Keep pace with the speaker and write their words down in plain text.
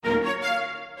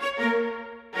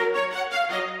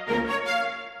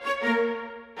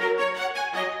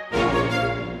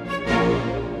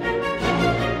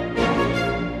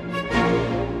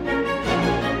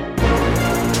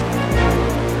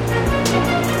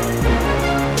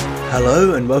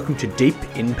Hello and welcome to Deep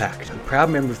In Pact, a proud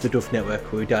member of the Doof Network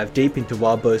where we dive deep into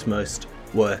Wildbow's most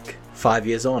work 5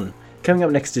 years on. Coming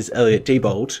up next is Elliot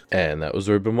Diebold. And that was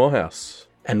Reuben Morehouse.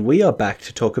 And we are back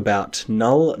to talk about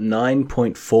Null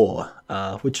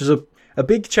 9.4, which is a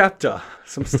big chapter.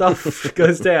 Some stuff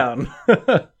goes down.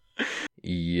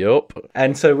 Yup.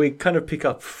 And so we kind of pick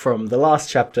up from the last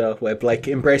chapter where Blake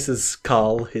embraces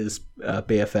Carl, his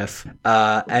BFF,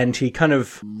 and he kind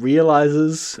of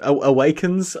realizes,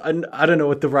 awakens, and I don't know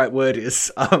what the right word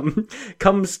is,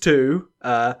 comes to,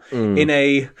 in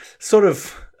a sort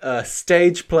of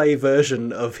stage play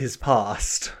version of his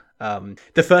past.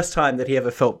 The first time that he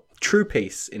ever felt true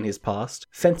peace in his past,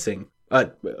 fencing,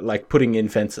 like putting in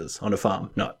fences on a farm,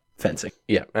 not fencing.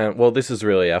 Yeah, well, this is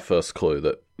really our first clue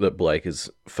that Blake is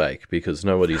fake, because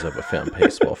nobody's ever found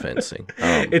peace while fencing.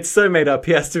 It's so made up,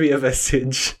 he has to be a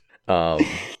vestige.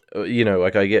 You know,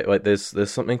 like I get, like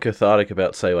there's something cathartic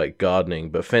about, say, like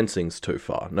gardening, but fencing's too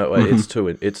far. No, like, it's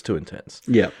too intense.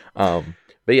 Yeah.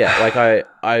 But yeah, like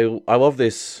I love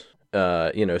this,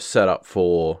 setup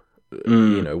for,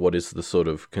 what is the sort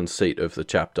of conceit of the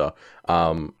chapter.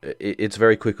 It's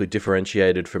very quickly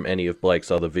differentiated from any of Blake's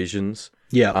other visions.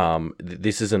 Yeah.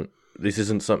 This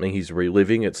isn't something he's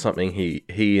reliving. It's something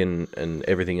he and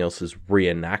everything else is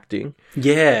reenacting.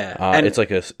 Yeah, and it's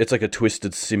like a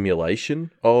twisted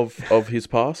simulation of his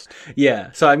past.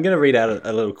 Yeah. So I'm going to read out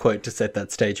a little quote to set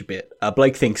that stage a bit.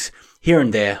 Blake thinks, "Here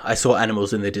and there, I saw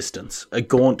animals in the distance: a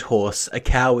gaunt horse, a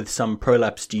cow with some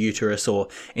prolapsed uterus or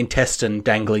intestine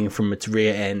dangling from its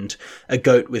rear end, a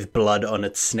goat with blood on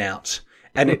its snout."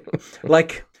 And it,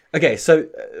 like, okay, so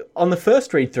on the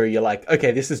first read through, you're like,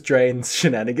 okay, this is Drain's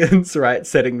shenanigans, right?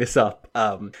 Setting this up.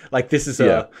 Like this is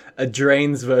a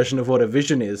Drain's version of what a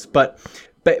vision is, but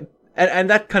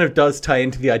that kind of does tie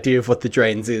into the idea of what the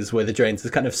Drains is, where the Drains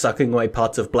is kind of sucking away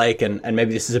parts of Blake, and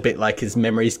maybe this is a bit like his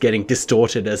memories getting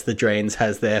distorted as the Drains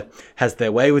has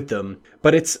their way with them.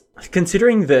 But it's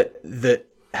considering that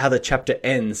how the chapter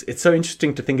ends, it's so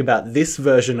interesting to think about this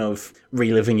version of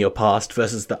reliving your past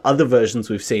versus the other versions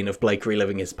we've seen of Blake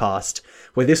reliving his past,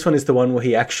 where this one is the one where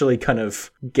he actually kind of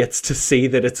gets to see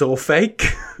that it's all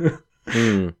fake.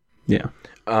 Yeah.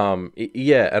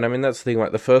 Yeah, and I mean, that's the thing,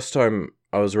 like, the first time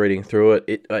I was reading through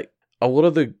it, like, a lot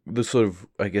of the sort of,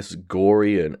 I guess,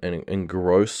 gory and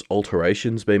gross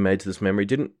alterations being made to this memory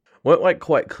weren't like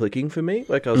quite clicking for me.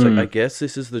 Like, I was like, I guess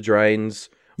this is the Drains.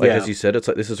 Like, as you said, it's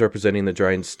like this is representing the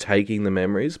Drains taking the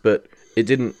memories, but it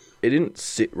didn't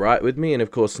sit right with me. And of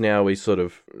course, now we sort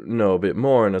of know a bit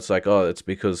more, and it's like, oh, it's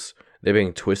because they're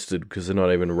being twisted because they're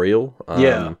not even real.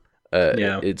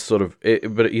 It's sort of,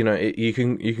 but you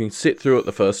can sit through it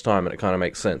the first time and it kind of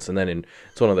makes sense, and then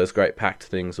it's one of those great Pact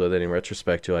things where then in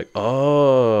retrospect you're like,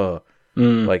 oh.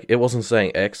 Like, it wasn't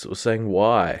saying X, it was saying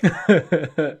Y.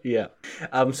 Yeah.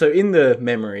 So in the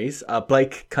memories,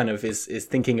 Blake kind of is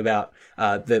thinking about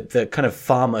the kind of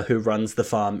farmer who runs the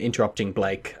farm interrupting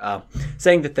Blake,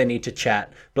 saying that they need to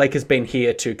chat. Blake has been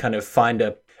here to kind of find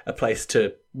a place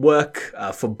to work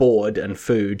for board and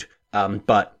food,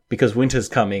 but because winter's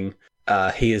coming,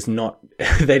 he is not.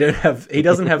 He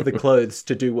doesn't have the clothes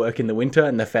to do work in the winter,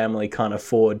 and the family can't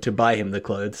afford to buy him the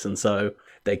clothes, and so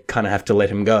they kind of have to let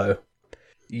him go.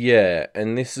 Yeah,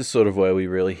 and this is sort of where we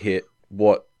really hit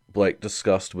what Blake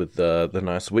discussed with the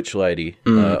nice witch lady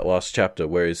last chapter,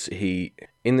 whereas in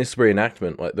this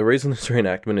reenactment, like, the reason this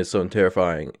reenactment is so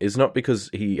terrifying is not because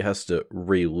he has to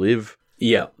relive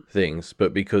things,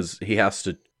 but because he has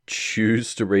to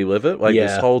choose to relive it. Like,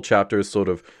 this whole chapter is sort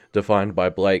of defined by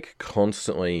Blake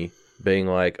constantly being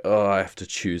like, oh, I have to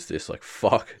choose this, like,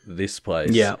 fuck this place.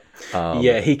 Yeah.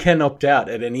 He can opt out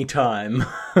at any time.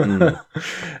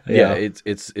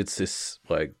 It's this,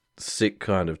 like, sick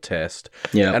kind of test.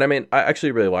 Yeah. And I mean, I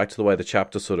actually really liked the way the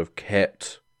chapter sort of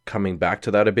kept coming back to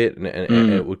that a bit, and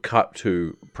it would cut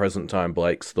to present time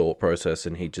Blake's thought process,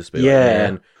 and he'd just be like,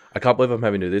 man, I can't believe I'm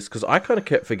having to do this, because I kind of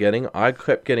kept forgetting. I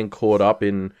kept getting caught up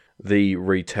in the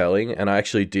retelling, and I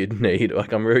actually did need,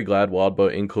 like, I'm really glad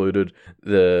Wildbow included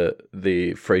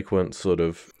the frequent sort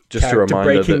of just a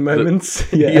reminder that moments.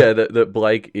 that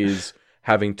Blake is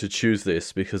having to choose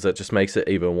this, because that just makes it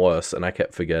even worse, and I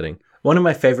kept forgetting. One of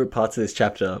my favorite parts of this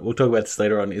chapter, we'll talk about this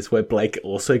later on, is where Blake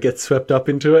also gets swept up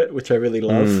into it, which I really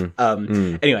love.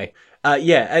 Anyway,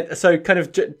 so kind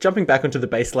of jumping back onto the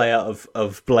base layer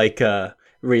of Blake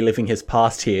reliving his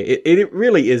past here, it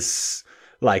really is,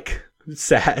 like,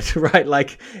 sad, right?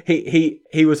 Like,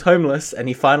 he was homeless, and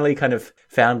he finally kind of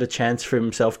found a chance for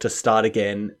himself to start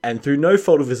again, and through no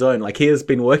fault of his own. Like, he has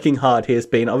been working hard, he has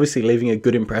been obviously leaving a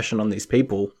good impression on these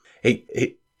people. He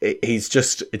it's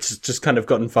just kind of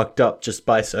gotten fucked up just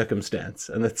by circumstance,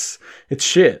 and it's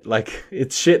shit. Like,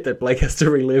 it's shit that Blake has to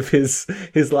relive his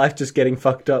life just getting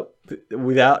fucked up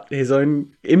without his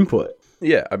own input.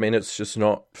 Yeah, I mean, it's just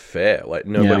not fair. Like,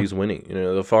 nobody's winning. You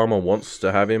know, the farmer wants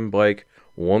to have him, Blake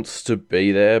wants to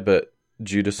be there, but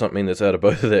due to something that's out of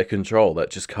both of their control,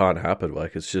 that just can't happen.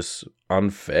 Like, it's just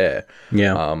unfair.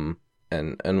 Yeah.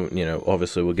 And you know,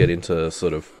 obviously we'll get into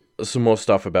sort of some more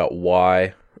stuff about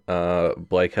why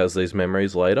Blake has these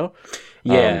memories later.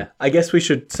 Yeah, I guess we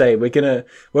should say we're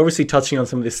obviously touching on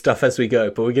some of this stuff as we go,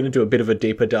 but we're going to do a bit of a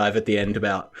deeper dive at the end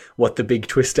about what the big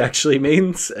twist actually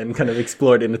means and kind of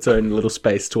explore it in its own little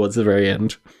space towards the very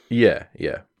end. Yeah.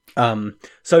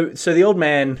 So the old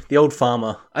man, the old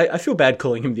farmer, I feel bad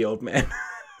calling him the old man.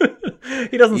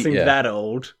 He doesn't seem that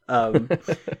old. That's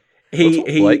what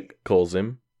Blake calls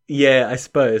him. Yeah, I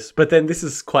suppose. But then this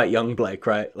is quite young Blake,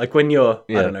 right? Like when you're,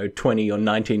 I don't know, 20 or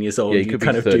 19 years old, you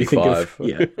kind of 35. Do think of...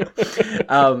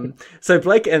 Yeah. So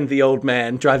Blake and the old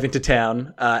man drive into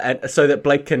town and so that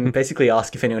Blake can basically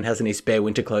ask if anyone has any spare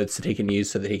winter clothes that he can use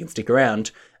so that he can stick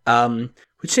around.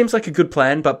 Which seems like a good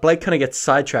plan, but Blake kind of gets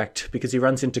sidetracked because he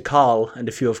runs into Carl and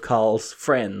a few of Carl's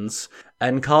friends.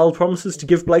 And Carl promises to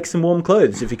give Blake some warm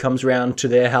clothes if he comes round to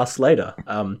their house later.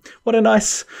 What a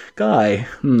nice guy.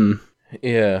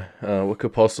 Yeah, what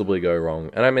could possibly go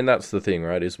wrong? And I mean, that's the thing,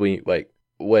 right? Is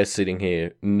we're sitting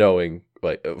here knowing,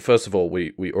 like, first of all,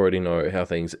 we already know how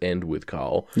things end with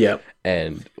Carl. Yep.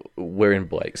 And we're in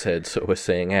Blake's head, so we're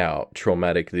seeing how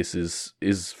traumatic this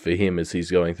is for him as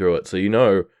he's going through it. So you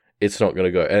know it's not going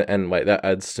to go. And like, that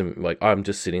adds to, like, I'm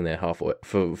just sitting there halfway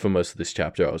for most of this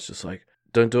chapter. I was just like,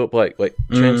 don't do it, Blake. Like,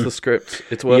 change the script.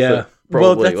 It's worth it.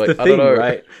 Probably. Well, that's the thing,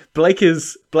 right?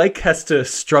 Blake has to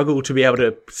struggle to be able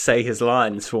to say his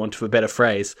lines, for want of a better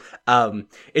phrase.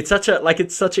 It's such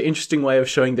an interesting way of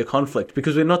showing the conflict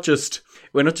because we're not just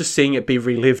seeing it be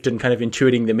relived and kind of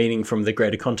intuiting the meaning from the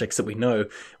greater context that we know.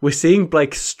 We're seeing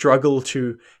Blake struggle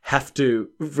to have to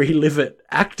relive it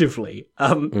actively.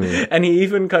 And he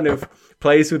even kind of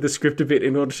plays with the script a bit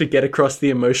in order to get across the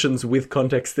emotions with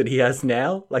context that he has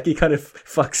now. Like, he kind of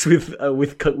fucks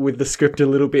with the script a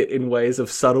little bit in ways of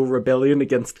subtle rebellion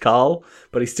against Carl,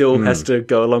 but he still has to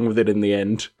go along with it in the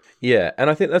end. Yeah, and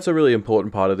I think that's a really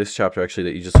important part of this chapter, actually,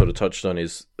 that you just sort of touched on,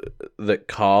 is that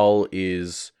Carl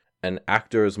is an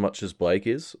actor as much as Blake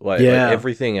is. Like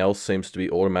everything else seems to be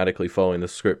automatically following the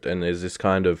script, and there's this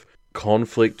kind of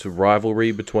conflict,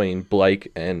 rivalry between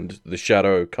Blake and the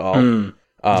shadow Carl.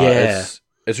 It's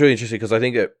really interesting because I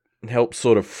think it helps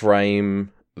sort of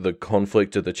frame the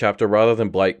conflict of the chapter rather than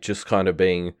Blake just kind of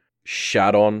being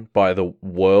shat on by the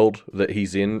world that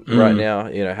he's in right now.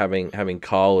 You know, having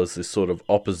Carl as this sort of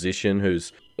opposition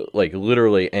who's like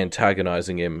literally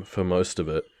antagonizing him for most of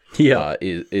it. Yeah,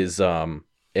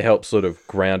 it helps sort of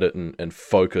ground it and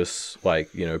focus,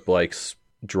 like, you know, Blake's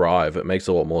drive. It makes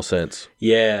a lot more sense.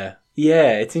 Yeah,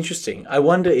 it's interesting. I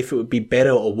wonder if it would be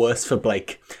better or worse for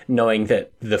Blake knowing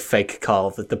that the fake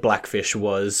Carl, that the Blackfish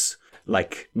was,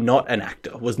 like, not an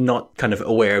actor, was not kind of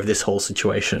aware of this whole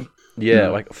situation. Yeah,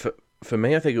 like, for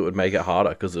me, I think it would make it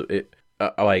harder because it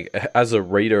like, as a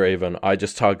reader even, I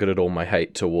just targeted all my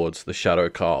hate towards the shadow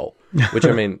Carl, which,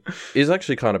 I mean, is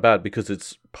actually kind of bad because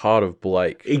it's part of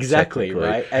Blake. Exactly,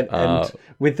 right? And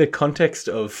with the context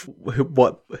of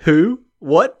what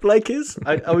Blake is?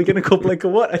 Are we going to call Blake a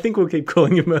what? I think we'll keep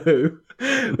calling him a who.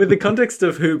 With the context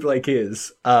of who Blake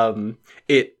is,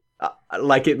 it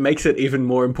makes it even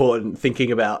more important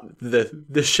thinking about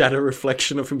the shadow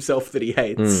reflection of himself that he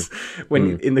hates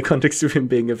when in the context of him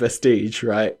being a vestige,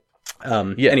 right?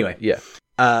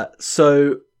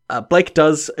 So Blake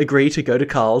does agree to go to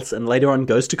Carl's, and later on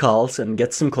goes to Carl's and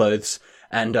gets some clothes,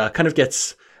 and kind of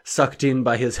gets sucked in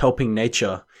by his helping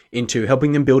nature into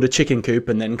helping them build a chicken coop,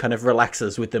 and then kind of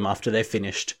relaxes with them after they're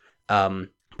finished.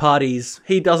 Parties.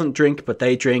 He doesn't drink, but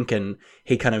they drink, and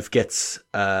he kind of gets,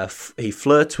 he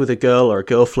flirts with a girl, or a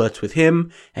girl flirts with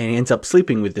him, and he ends up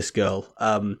sleeping with this girl.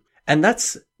 And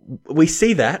we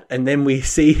see that, and then we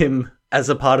see him as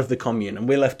a part of the commune, and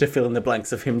we're left to fill in the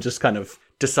blanks of him just kind of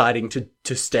deciding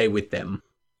to stay with them.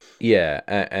 Yeah,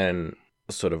 and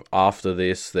sort of after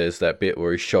this, there's that bit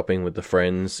where he's shopping with the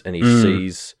friends, and he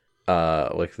sees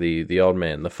like the old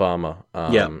man, the farmer,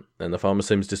 and the farmer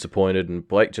seems disappointed, and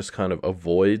Blake just kind of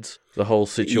avoids the whole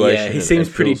situation. Yeah, he seems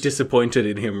pretty disappointed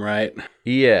in him, right?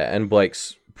 Yeah, and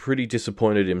Blake's pretty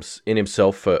disappointed in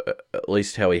himself for at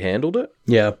least how he handled it.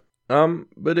 Yeah.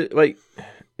 But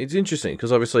it's interesting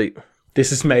because obviously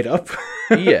this is made up.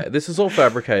 Yeah, this is all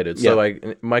fabricated. So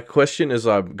like, my question as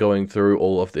I'm going through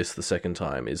all of this the second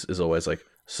time is always like,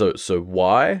 So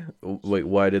why? Like,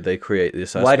 why did they create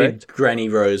this aspect? Why did Granny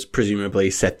Rose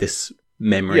presumably set this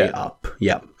memory up?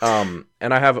 Yeah. And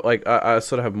I have like I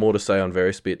sort of have more to say on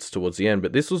various bits towards the end,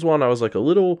 but this was one I was like a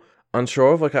little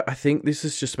unsure of. Like, I think this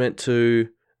is just meant to.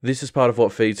 This is part of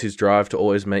what feeds his drive to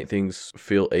always make things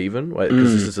feel even,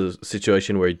 because this is a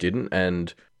situation where he didn't,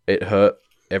 and it hurt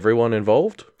everyone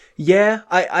involved. Yeah,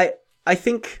 I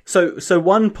think so. So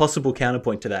one possible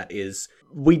counterpoint to that is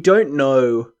we don't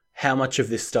know how much of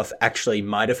this stuff actually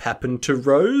might have happened to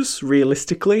Rose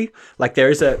realistically. Like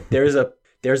there is a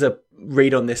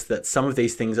read on this that some of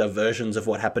these things are versions of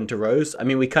what happened to Rose. I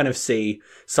mean, we kind of see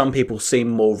some people seem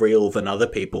more real than other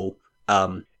people.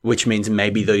 Which means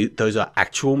maybe those are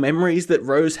actual memories that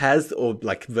Rose has, or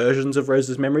like versions of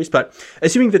Rose's memories. But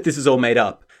assuming that this is all made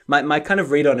up, my kind of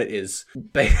read on it is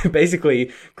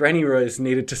basically Granny Rose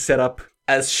needed to set up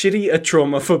as shitty a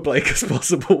trauma for Blake as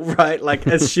possible, right? Like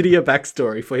as shitty a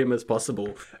backstory for him as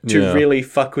possible to really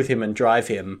fuck with him and drive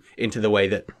him into the way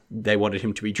that they wanted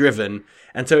him to be driven.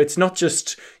 And so it's not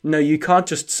just, you can't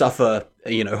just suffer,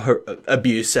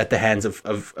 abuse at the hands of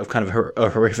kind of a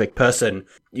horrific person.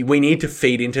 We need to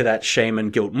feed into that shame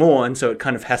and guilt more. And so it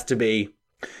kind of has to be,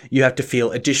 you have to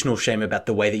feel additional shame about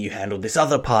the way that you handled this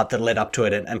other part that led up to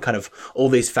it, and kind of all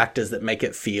these factors that make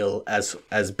it feel as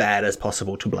bad as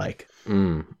possible to Blake.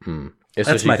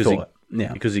 That's my thought.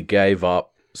 Yeah, because he gave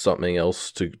up something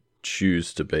else to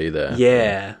choose to be there.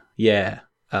 Yeah.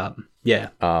 But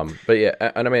yeah,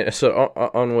 and I mean, so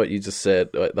on what you just said,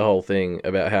 like the whole thing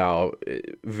about how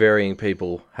varying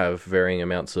people have varying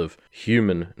amounts of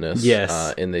humanness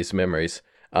in these memories.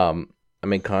 I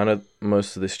mean, kind of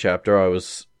most of this chapter, I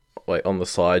was like on the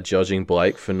side judging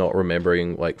Blake for not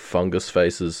remembering like Fungus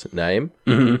Face's name.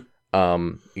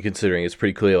 Considering it's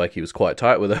pretty clear like he was quite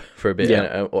tight with her for a bit,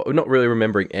 and not really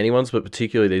remembering anyone's, but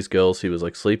particularly these girls he was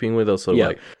like sleeping with. I was sort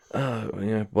of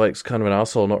like, Blake's kind of an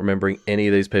asshole not remembering any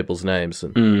of these people's names,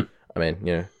 and I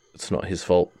mean, it's not his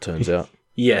fault, turns out.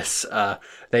 Yes,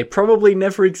 they probably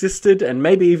never existed, and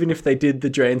maybe even if they did, the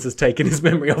Drains has taken his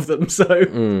memory of them, so,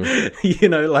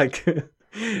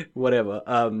 whatever.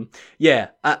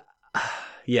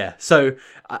 So,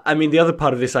 I mean, the other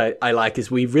part of this I like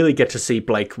is we really get to see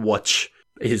Blake watch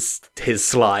his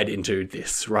slide into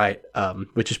this, right?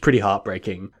 Which is pretty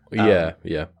heartbreaking. Yeah.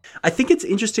 I think it's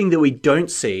interesting that we don't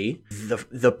see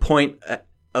the point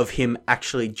of him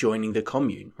actually joining the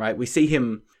commune, right? We see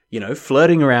him,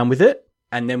 flirting around with it,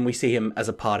 and then we see him as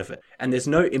a part of it. And there's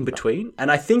no in-between. And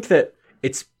I think that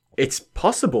it's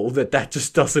possible that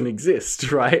just doesn't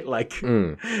exist, right? Like,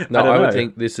 No, I would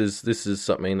think this is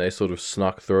something they sort of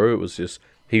snuck through. It was just,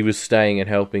 he was staying and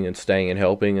helping, and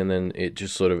then it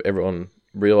just sort of, everyone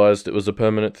realised it was a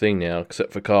permanent thing now,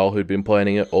 except for Carl, who'd been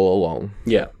planning it all along.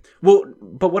 Yeah. Well,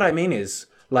 but what I mean is,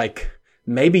 like,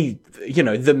 maybe,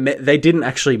 they didn't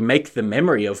actually make the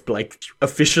memory of Blake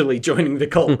officially joining the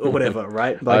cult or whatever,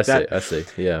 right? Like I see,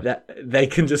 yeah. That they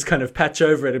can just kind of patch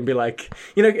over it and be like,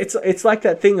 it's like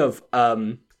that thing of,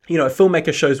 a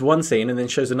filmmaker shows one scene and then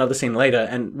shows another scene later,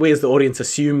 and we as the audience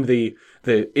assume the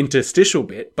interstitial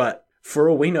bit, but for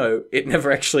all we know, it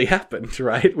never actually happened,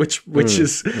 right? Which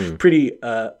is pretty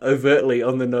overtly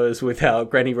on the nose with how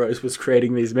Granny Rose was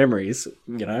creating these memories,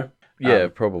 Yeah,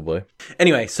 probably.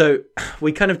 Anyway, so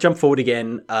we kind of jump forward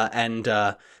again, and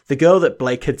the girl that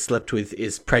Blake had slept with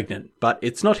is pregnant, but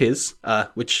it's not his,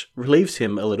 which relieves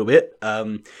him a little bit.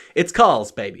 It's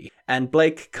Carl's baby. And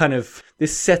Blake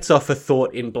this sets off a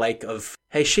thought in Blake of,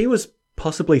 hey, she was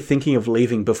possibly thinking of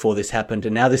leaving before this happened,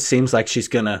 and now this seems like she's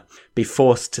gonna be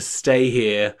forced to stay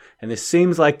here, and this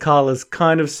seems like Carl has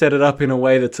kind of set it up in a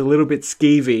way that's a little bit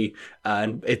skeevy,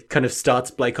 and it kind of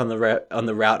starts Blake on the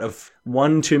route of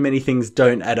one too many things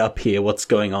don't add up here, what's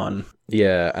going on?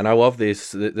 Yeah, and I love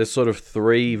this. There's sort of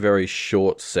three very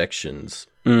short sections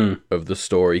of the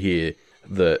story here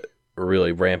that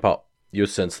really ramp up your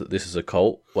sense that this is a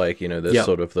cult. Like, there's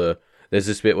sort of there's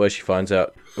this bit where she finds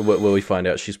out, where we find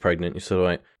out she's pregnant. You're sort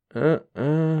of like,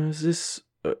 is this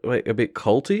like a bit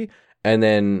culty? And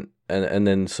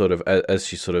then sort of as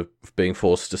she's sort of being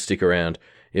forced to stick around,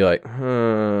 you're like,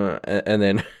 and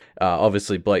then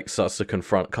obviously Blake starts to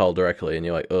confront Carl directly, and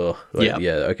you're like,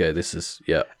 okay, this is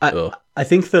I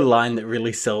think the line that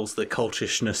really sells the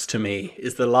cultishness to me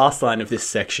is the last line of this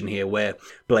section here, where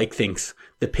Blake thinks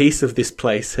the peace of this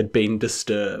place had been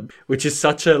disturbed, which is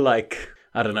such a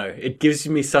I don't know, it gives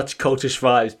me such cultish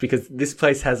vibes, because this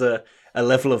place has a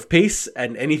level of peace,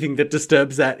 and anything that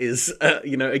disturbs that is,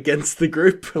 against the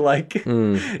group.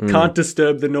 Can't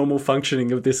disturb the normal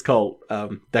functioning of this cult.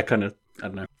 That kind of, I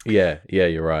don't know. Yeah,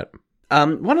 you're right.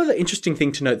 One other interesting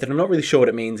thing to note that I'm not really sure what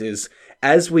it means is,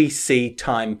 as we see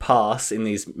time pass in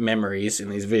these memories, in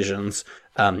these visions,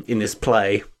 in this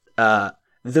play,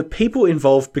 the people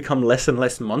involved become less and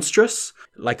less monstrous.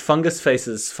 Like Fungus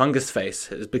Face's fungus face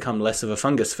has become less of a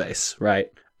fungus face, right?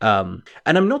 And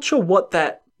I'm not sure what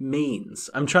that means.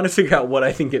 I'm trying to figure out what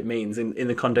I think it means in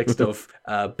the context of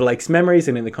Blake's memories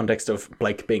and in the context of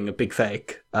Blake being a big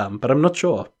fake. But I'm not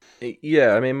sure.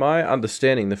 Yeah, I mean, my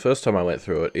understanding the first time I went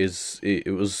through it is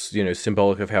it was, you know,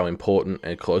 symbolic of how important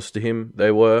and close to him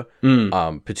they were,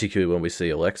 particularly when we see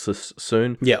Alexis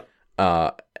soon. Yeah.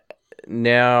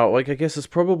 Now, like, I guess it's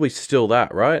probably still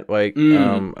that, right? Like,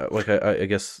 I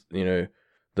guess, you know,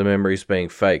 the memories being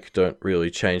fake don't really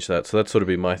change that. So that's sort of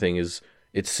be my thing is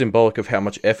it's symbolic of how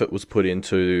much effort was put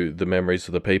into the memories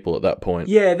of the people at that point.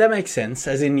 Yeah, that makes sense.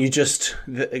 As in,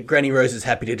 Granny Rose is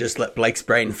happy to just let Blake's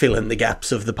brain fill in the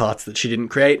gaps of the parts that she didn't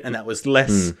create, and that was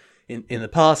less in the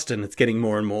past, and it's getting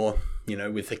more and more, you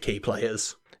know, with the key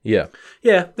players. Yeah.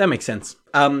 Yeah, that makes sense.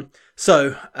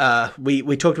 So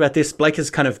we talked about this. Blake has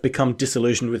kind of become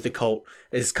disillusioned with the cult,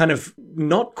 is kind of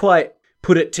not quite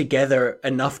put it together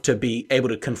enough to be able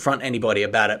to confront anybody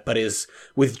about it, but is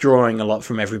withdrawing a lot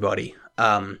from everybody.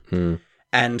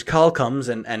 And Carl comes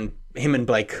and him and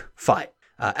Blake fight.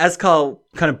 As Carl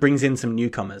kind of brings in some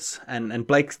newcomers, and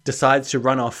Blake decides to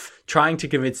run off, trying to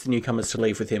convince the newcomers to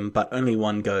leave with him, but only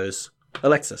one goes.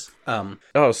 Alexis. I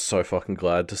was so fucking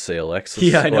glad to see Alexis.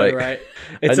 Yeah, I know, right?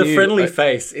 It's a friendly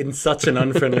face in such an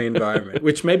unfriendly environment,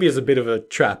 which maybe is a bit of a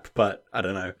trap, but I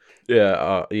don't know.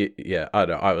 Yeah, I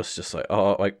don't. I was just like,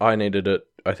 I needed it.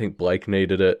 I think Blake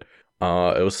needed it.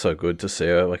 It was so good to see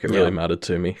her. Like, it really mattered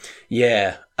to me.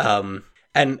 Yeah.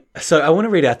 And so I want to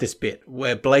read out this bit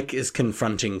where Blake is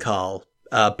confronting Carl,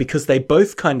 because they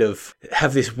both kind of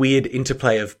have this weird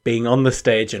interplay of being on the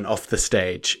stage and off the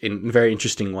stage in very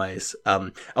interesting ways. I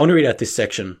want to read out this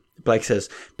section. Blake says,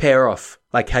 "Pair off,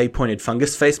 like how you pointed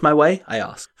Fungus Face my way?" I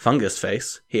asked. "Fungus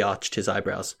Face?" He arched his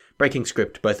eyebrows. Breaking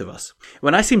script, both of us.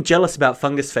 "When I seemed jealous about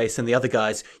Fungus Face and the other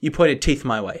guys, you pointed Teeth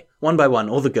my way. One by one,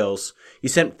 all the girls. You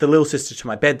sent the little sister to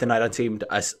my bed the night I seemed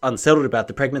unsettled about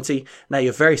the pregnancy. Now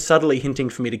you're very subtly hinting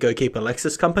for me to go keep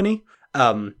Alexis company."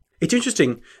 It's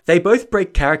interesting. They both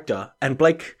break character, and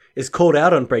Blake is called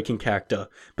out on breaking character,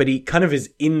 but he kind of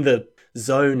is in the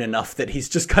zone enough that he's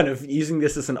just kind of using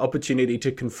this as an opportunity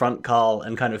to confront Carl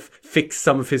and kind of fix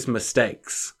some of his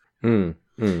mistakes.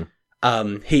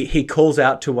 He calls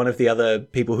out to one of the other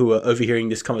people who are overhearing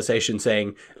this conversation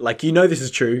saying, like, you know this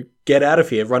is true, get out of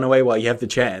here, run away while you have the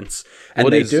chance. And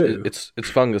they do. It's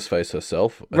Fungus Face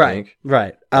herself, I think.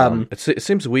 Right. It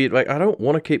seems weird. Like, I don't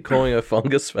want to keep calling her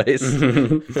Fungus Face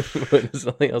when there's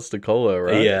nothing else to call her,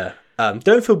 right? Yeah.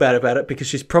 Don't feel bad about it because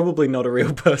she's probably not a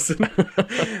real person.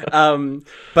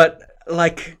 But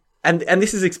like, and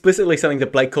this is explicitly something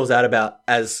that Blake calls out about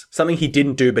as something he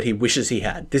didn't do, but he wishes he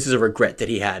had. This is a regret that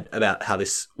he had about how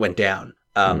this went down.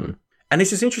 And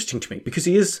this is interesting to me because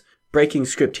he is breaking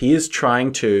script. He is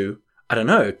trying to, I don't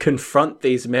know, confront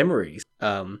these memories,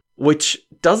 which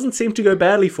doesn't seem to go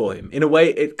badly for him. In a way,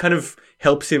 it kind of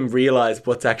helps him realize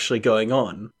what's actually going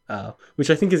on, which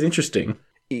I think is interesting.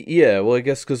 Yeah, well, I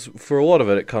guess because for a lot of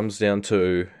it, it comes down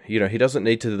to, you know, he doesn't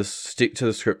need to stick to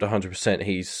the script 100%.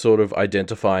 He's sort of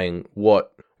identifying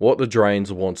what the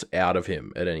Drains wants out of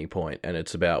him at any point, and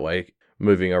it's about, like,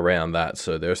 moving around that.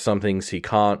 So there are some things he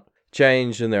can't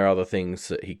change, and there are other things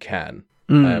that he can.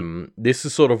 This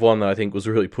is sort of one that I think was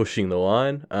really pushing the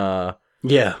line.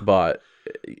 Yeah. But,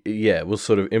 yeah, it was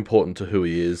sort of important to who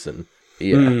he is, and,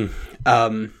 yeah.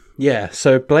 Yeah,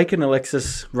 so Blake and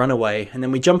Alexis run away, and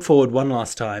then we jump forward one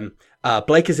last time.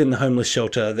 Blake is in the homeless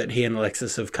shelter that he and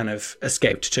Alexis have kind of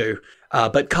escaped to,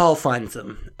 but Carl finds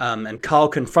them, and Carl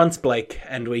confronts Blake,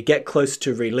 and we get close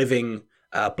to reliving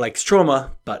Blake's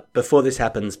trauma, but before this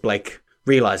happens, Blake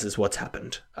realizes what's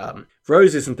happened.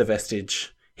 Rose isn't the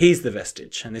vestige, he's the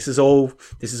vestige, and this is all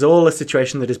a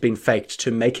situation that has been faked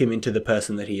to make him into the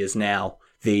person that he is now,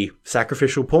 the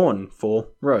sacrificial pawn for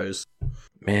Rose.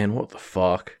 Man, what the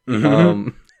fuck?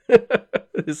 I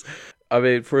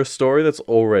mean, for a story that's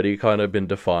already kind of been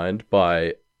defined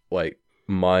by, like,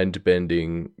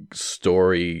 mind-bending,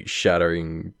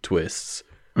 story-shattering twists,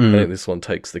 I think this one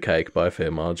takes the cake by a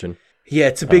fair margin. Yeah,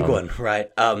 it's a big one,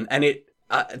 right? And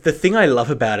the thing I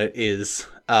love about it is,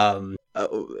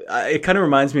 it kind of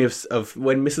reminds me of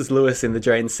when Mrs. Lewis in The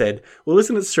Drain said, "Well,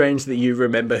 isn't it strange that you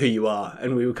remember who you are?"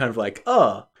 And we were kind of like,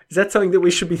 oh, is that something that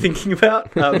we should be thinking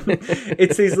about?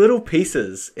 It's these little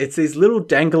pieces. It's these little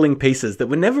dangling pieces that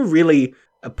were never really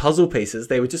puzzle pieces.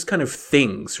 They were just kind of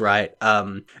things, right?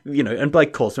 You know, and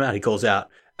Blake calls them out. He calls out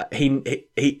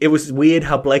it was weird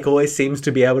how Blake always seems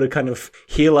to be able to kind of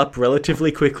heal up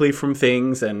relatively quickly from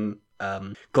things, and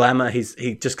glamour,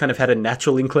 he just kind of had a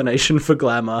natural inclination for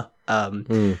glamour.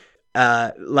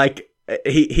 Like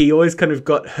he always kind of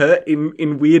got hurt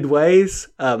in weird ways,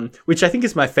 which I think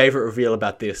is my favorite reveal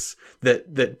about this,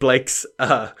 that Blake's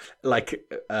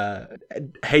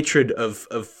hatred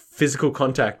of physical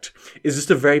contact is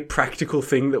just a very practical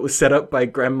thing that was set up by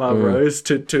Grandma Rose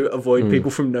to avoid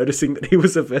people from noticing that he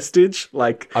was a vestige.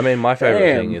 Like, I mean, my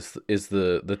favorite thing is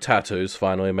the tattoos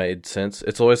finally made sense.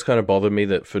 It's always kind of bothered me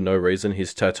that for no reason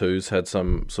his tattoos had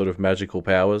some sort of magical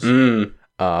powers.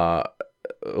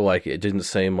 Like, it didn't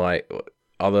seem like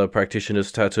other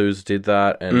practitioners' tattoos did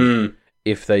that, and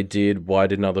if they did, why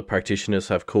didn't other practitioners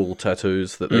have cool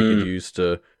tattoos that they could use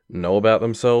to know about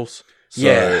themselves?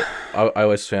 So I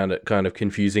always found it kind of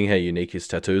confusing how unique his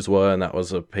tattoos were, and that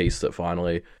was a piece that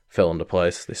finally fell into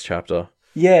place this chapter.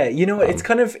 Yeah, you know what? It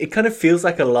kind of feels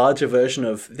like a larger version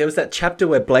of. There was that chapter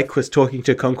where Blake was talking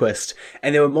to Conquest,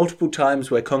 and there were multiple times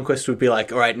where Conquest would be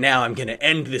like, "All right, now I'm going to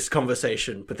end this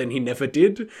conversation," but then he never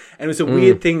did. And it was a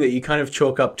weird thing that you kind of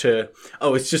chalk up to,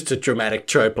 "Oh, it's just a dramatic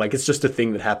trope. Like, it's just a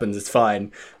thing that happens. It's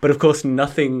fine." But of course,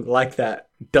 nothing like that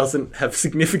doesn't have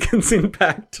significance in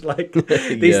Pact. Like,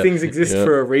 these things exist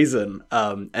for a reason,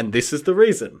 and this is the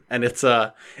reason. And it's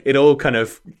it all kind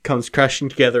of comes crashing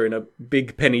together in a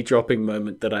big penny dropping moment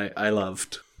that I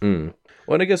loved.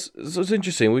 Well, and I guess it's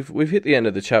interesting. We've hit the end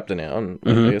of the chapter now, and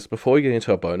I guess before we get into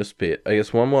our bonus bit, I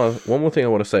guess one more thing I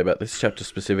want to say about this chapter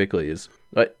specifically is,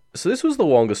 like, so this was the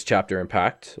longest chapter in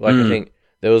Pact. Like, I think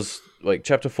there was, like,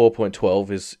 chapter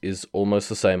 4.12 is almost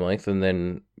the same length, and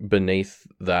then beneath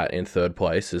that in third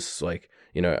place is, like,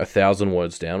 1,000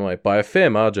 words down. Like, by a fair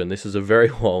margin, this is a very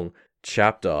long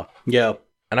chapter. Yeah.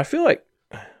 And I feel like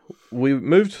we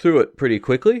moved through it pretty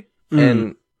quickly,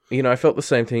 and, I felt the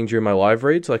same thing during my live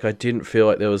reads. Like, I didn't feel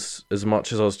like there was as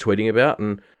much as I was tweeting about,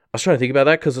 and I was trying to think about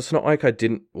that, because it's not like I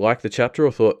didn't like the chapter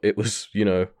or thought it was,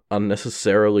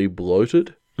 unnecessarily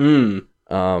bloated. But,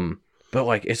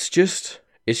 like, it's just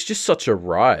such a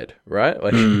ride, right?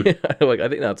 Like, like, I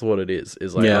think that's what it is.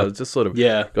 Is like, I'll just sort of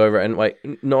go over it, and, like,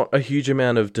 not a huge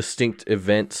amount of distinct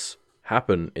events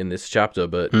happen in this chapter,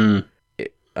 but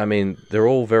I mean, they're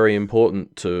all very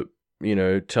important to,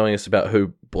 telling us about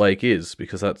who Blake is,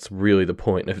 because that's really the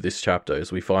point of this chapter,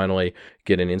 is we finally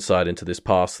get an insight into this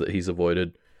past that he's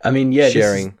avoided. I mean,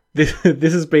 sharing. This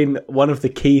has been one of the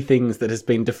key things that has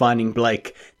been defining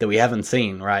Blake that we haven't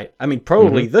seen, right? I mean,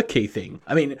 probably the key thing.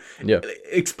 I mean,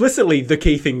 explicitly the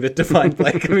key thing that defined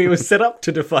Blake. I mean, it was set up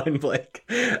to define Blake.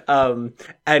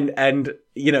 And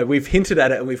we've hinted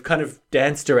at it and we've kind of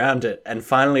danced around it, and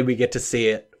finally we get to see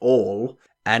it all,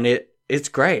 and it's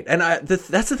great. And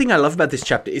that's the thing I love about this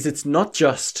chapter, is it's not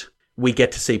just we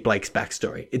get to see Blake's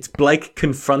backstory. It's Blake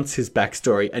confronts his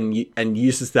backstory and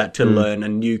uses that to learn a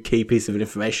new key piece of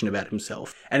information about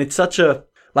himself. And it's such a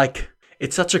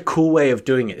cool way of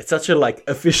doing it. It's such a, like,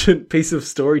 efficient piece of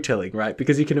storytelling, right?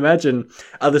 Because you can imagine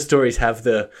other stories have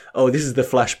this is the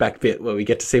flashback bit where we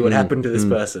get to see what happened to this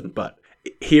person. But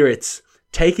here it's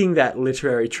taking that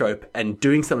literary trope and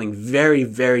doing something very,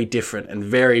 very different and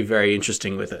very, very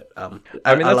interesting with it.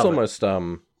 That's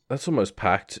almost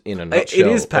Pact in a nutshell. It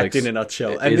is Pact in a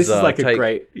nutshell. And this is like a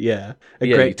great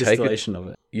distillation of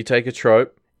it. You take a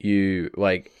trope, you,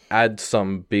 like, add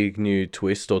some big new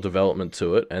twist or development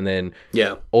to it, and then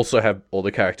also have all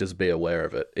the characters be aware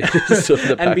of it. It's sort of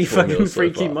the and be fucking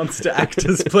freaky monster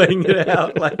actors playing it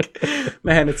out. Like,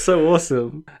 man, it's so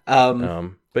awesome.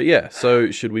 But yeah,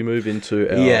 so should we move into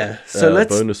our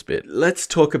bonus bit? Let's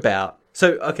talk about...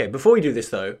 So, okay, before we do this,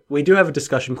 though, we do have a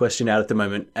discussion question out at the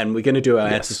moment, and we're going to do our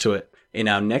answers to it in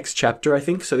our next chapter, I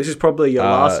think. So this is probably your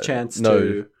last chance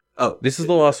to... Oh, this is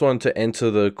the last one to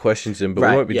enter the questions in, but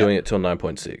we won't be doing it till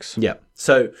 9.6. Yeah.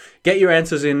 So get your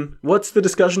answers in. What's the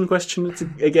discussion question?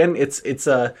 It's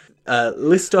a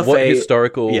list of what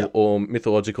historical or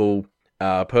mythological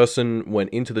person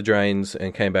went into the drains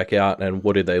and came back out, and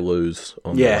what did they lose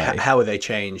on the way? How were they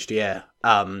changed? Yeah.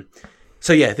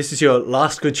 So yeah, this is your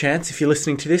last good chance. If you're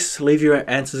listening to this, leave your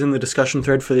answers in the discussion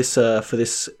thread for this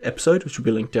episode, which will be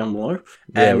linked down below.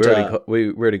 Yeah,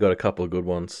 we already got a couple of good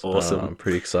ones. Awesome. I'm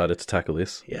pretty excited to tackle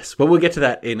this. Yes, but we'll get to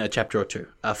that in a chapter or two.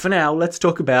 For now, let's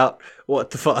talk about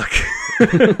what the fuck.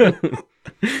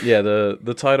 Yeah,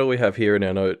 the title we have here in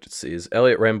our notes is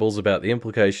Elliot rambles about the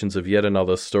implications of yet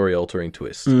another story-altering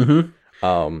twist. Is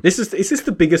this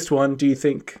the biggest one, do you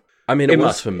think? I mean, it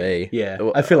was for me. Yeah,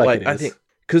 I feel like it is. I think,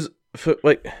 because for,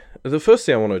 like, the first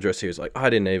thing I want to address here is, like, I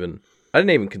didn't even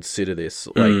consider this,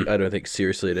 like, I don't think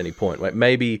seriously at any point. Like,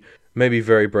 maybe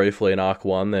very briefly in Arc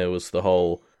 1 there was the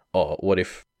whole, what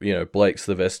if Blake's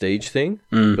the Vestige thing,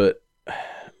 but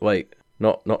like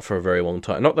not for a very long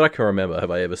time. Not that I can remember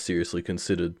have I ever seriously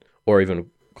considered or even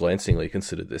glancingly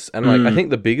considered this. And like I think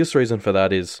the biggest reason for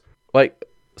that is like,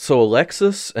 so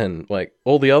Alexis and like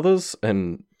all the others,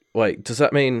 and like, does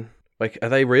that mean like, are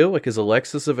they real? Like, is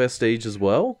Alexis a Vestige as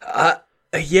well?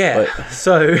 Yeah.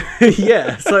 So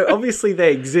obviously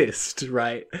they exist,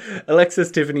 right?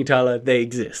 Alexis, Tiffany, Tyler, they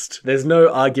exist. There's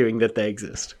no arguing that they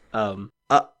exist.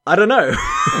 I don't know.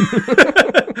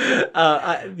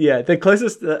 The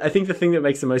closest, I think the thing that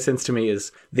makes the most sense to me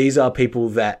is these are people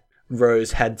that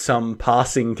Rose had some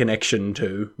passing connection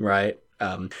to, right?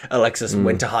 Alexis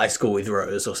went to high school with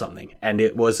Rose or something, and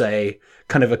it was a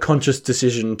kind of a conscious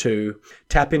decision to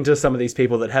tap into some of these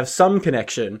people that have some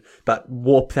connection, but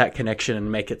warp that connection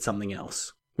and make it something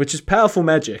else, which is powerful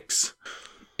magics.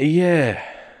 Yeah.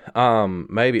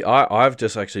 Maybe I've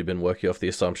just actually been working off the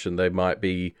assumption they might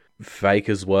be fake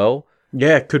as well.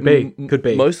 Yeah, could be.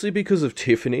 Mostly because of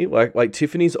Tiffany. Like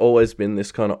Tiffany's always been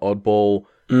this kind of oddball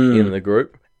in the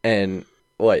group, and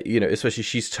like, especially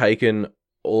she's taken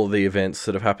all the events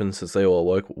that have happened since they all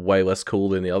awoke way less cool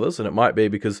than the others, and it might be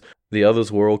because the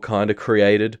others were all kind of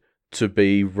created to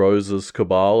be Rose's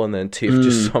cabal, and then Tiff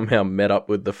just somehow met up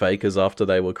with the fakers after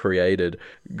they were created,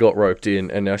 got roped in,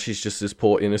 and now she's just this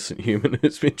poor innocent human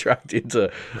who's been tracked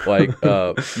into like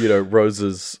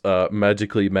Rose's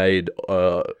magically made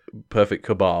perfect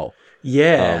cabal.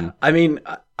 Yeah. I mean,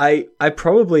 I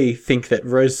probably think that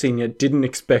Rose Senior didn't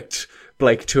expect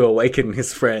Blake to awaken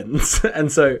his friends,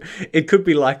 and so it could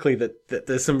be likely that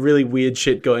there's some really weird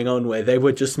shit going on where they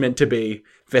were just meant to be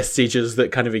vestiges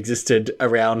that kind of existed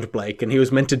around Blake, and he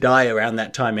was meant to die around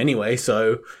that time anyway,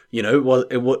 so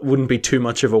it wouldn't be too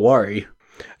much of a worry.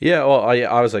 Yeah, well,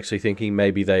 I was actually thinking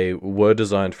maybe they were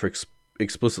designed for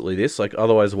explicitly this. Like,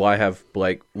 otherwise, why have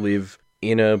Blake live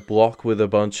in a block with a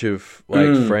bunch of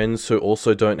like friends who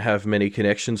also don't have many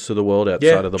connections to the world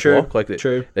outside of the block? Like,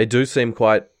 they do seem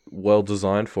quite well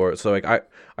designed for it. So like, I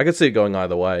could see it going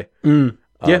either way.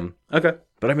 Okay.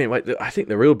 But I mean, like, I think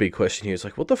the real big question here is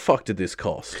like, what the fuck did this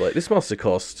cost? Like, this must have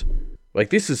cost. Like,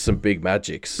 this is some big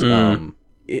magics. There's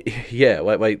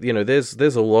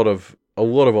a lot of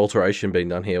alteration being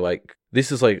done here. Like,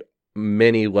 this is like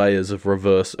many layers of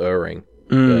reverse going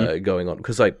on,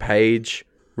 because like Paige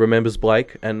remembers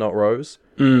Blake and not Rose.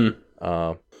 This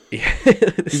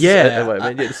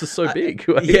is so big.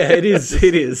 It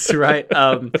is, right?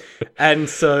 And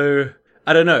so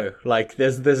I don't know, like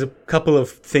there's a couple of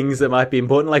things that might be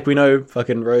important. Like, we know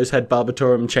fucking Rose had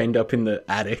Barbatorum chained up in the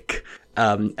attic,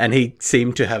 and he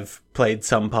seemed to have played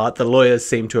some part. The lawyers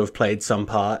seem to have played some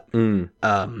part.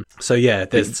 So yeah,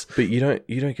 there's but you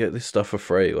don't get this stuff for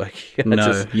free. Like,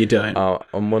 no, you don't.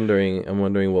 I'm wondering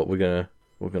what we're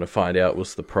gonna find out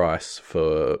was the price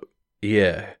for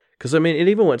Because, I mean, it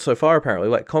even went so far, apparently.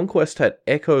 Like, Conquest had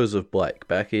echoes of Blake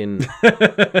back in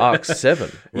Arc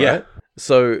 7, right? Yeah.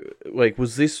 So, like,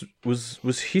 was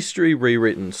history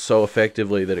rewritten so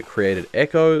effectively that it created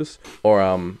echoes? Or,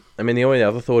 I mean, the only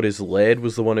other thought is Laird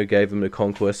was the one who gave them the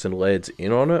Conquest, and Laird's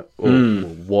in on it, or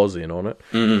was in on it.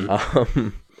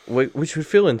 Which would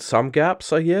fill in some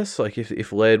gaps, I guess. Like,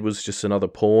 if Laird was just another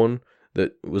pawn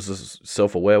that was a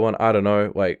self-aware one, I don't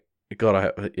know. Like,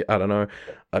 God, I don't know.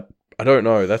 I don't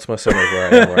know. That's my summary of where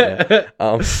I am right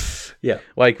now. Yeah.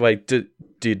 Like,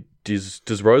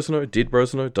 does Rose know? Did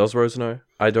Rose know? Does Rose know?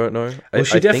 I don't know. Well,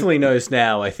 she definitely knows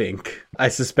now, I think. I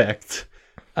suspect.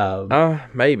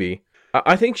 Maybe.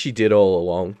 I think she did all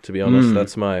along, to be honest.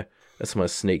 That's my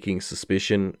sneaking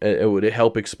suspicion. It would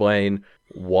help explain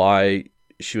why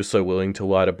she was so willing to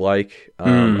lie to Blake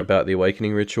about the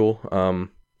awakening ritual.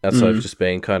 Outside of just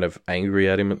being kind of angry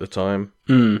at him at the time.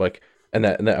 Like, and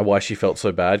that why she felt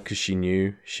so bad, because she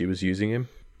knew she was using him.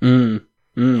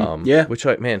 Yeah. Which,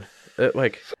 like, man,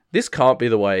 like, this can't be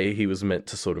the way he was meant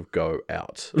to sort of go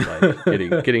out, like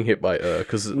getting hit by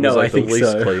because it was like the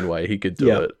least clean way he could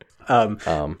do it.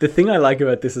 The thing I like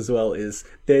about this as well is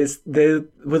there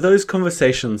were those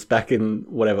conversations back in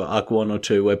whatever Arc 1 or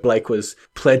 2 where Blake was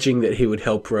pledging that he would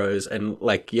help Rose, and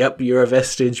like, yep, you're a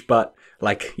vestige, but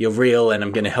like, you're real, and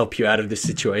I'm going to help you out of this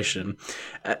situation.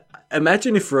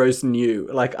 Imagine if Rose knew.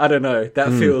 Like, I don't know. That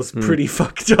feels pretty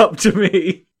fucked up to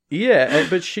me. Yeah,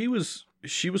 but she was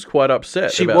quite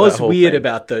upset. She about was that whole weird thing.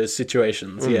 about those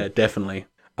situations. Yeah, definitely.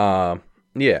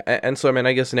 Yeah, and so, I mean,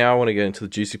 I guess now I want to get into the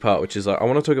juicy part, which is I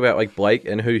want to talk about like Blake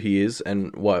and who he is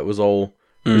and why it was all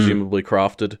presumably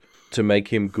crafted to make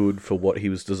him good for what he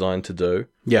was designed to do.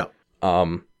 Yeah.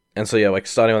 And so, yeah, like,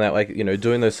 starting on that, like,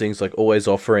 doing those things, like always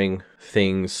offering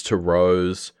things to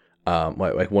Rose,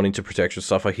 like wanting to protect her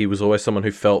stuff. Like, he was always someone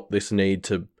who felt this need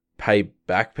to pay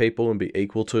back people and be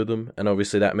equal to them. And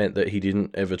obviously that meant that he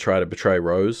didn't ever try to betray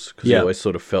Rose, because he always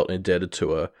sort of felt indebted to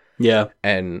her. Yeah.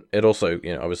 And it also,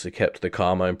 obviously kept the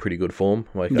karma in pretty good form.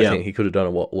 Like, I think he could have done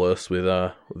a lot worse with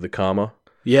the karma.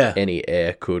 Yeah. Any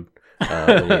heir could,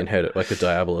 when you inherit like a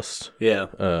Diabolist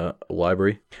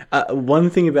library.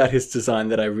 One thing about his design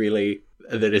that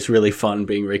is really fun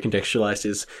being recontextualized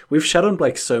is we've shut on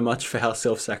Blake so much for how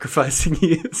self-sacrificing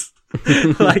he is.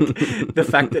 Like, the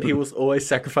fact that he will always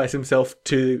sacrifice himself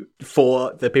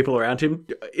for the people around him,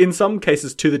 in some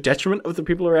cases to the detriment of the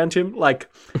people around him. Like,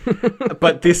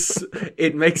 but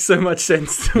it makes so much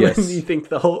sense when you think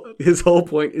his whole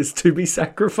point is to be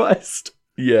sacrificed.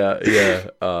 Yeah.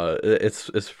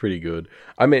 It's pretty good.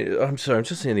 I mean, I'm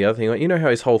just seeing the other thing. Like, how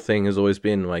his whole thing has always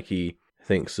been like he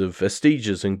thinks of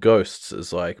Vestiges and ghosts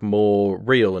as like more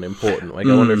real and important. Like,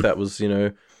 I wonder if that was,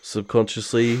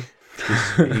 subconsciously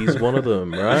he's one of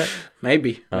them, right?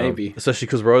 Maybe. Especially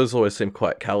because Rose always seemed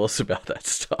quite callous about that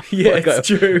stuff. Yeah, like, it's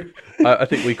true. I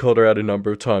think we called her out a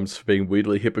number of times for being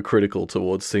weirdly hypocritical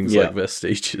towards things like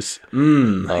Vestiges.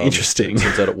 Interesting.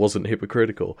 Turns out it wasn't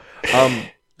hypocritical.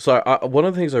 So one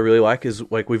of the things I really like is,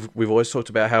 like, we've always talked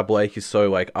about how Blake is so,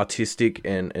 like, artistic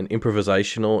and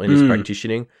improvisational in his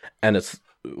practitioning, and it's,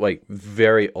 like,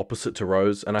 very opposite to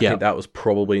Rose, and I think that was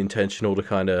probably intentional to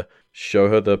kind of show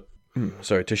her the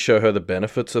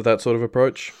benefits of that sort of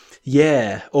approach.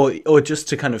 Yeah, or just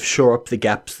to kind of shore up the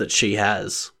gaps that she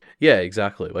has. Yeah,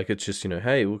 exactly. Like, it's just,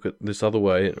 hey, look at this other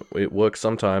way. It works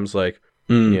sometimes, like,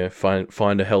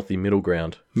 find a healthy middle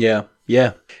ground. Yeah,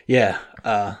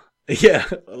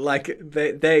 like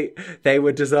they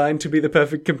were designed to be the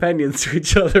perfect companions to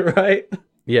each other, right?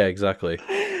 Yeah, exactly.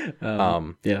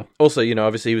 Yeah. Also,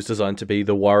 obviously he was designed to be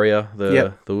the warrior,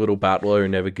 the little battler who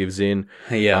never gives in.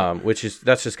 Yeah.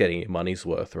 That's just getting your money's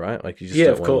worth, right? Like, you just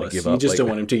don't want him to give up. You just don't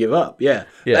want him to give up. Yeah.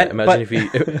 Yeah.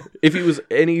 Imagine if he was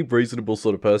any reasonable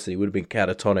sort of person, he would have been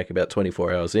catatonic about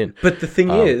 24 hours in. But the thing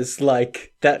is,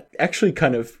 like, that actually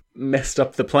kind of messed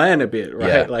up the plan a bit,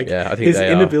 right? I think his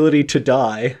inability to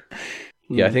die.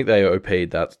 Yeah, I think they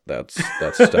OP'd that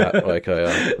stat. Like,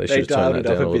 they should have toned that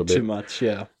down a little bit. Too much.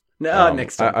 Yeah. No,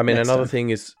 next time. I mean, another thing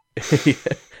is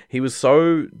he was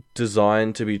so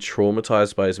designed to be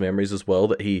traumatized by his memories as well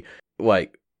that he,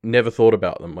 like, never thought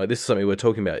about them. Like, this is something we're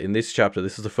talking about in this chapter.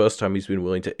 This is the first time he's been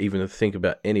willing to even think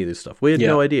about any of this stuff. We had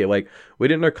no idea. Like, we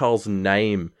didn't know Carl's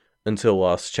name until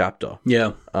last chapter.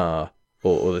 Yeah. Or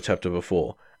the chapter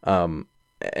before.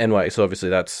 And like, so obviously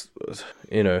that's,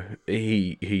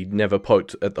 he never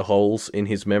poked at the holes in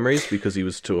his memories because he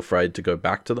was too afraid to go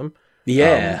back to them.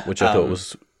 Yeah. Which I thought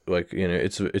was, like,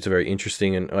 it's a very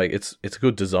interesting, and like it's a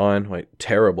good design, like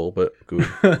terrible but good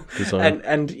design.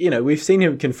 and we've seen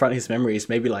him confront his memories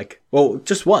maybe like, well,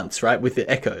 just once, right, with the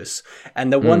echoes.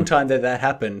 And the one time that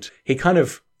happened, he kind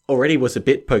of already was a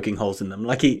bit poking holes in them.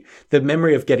 Like, the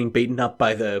memory of getting beaten up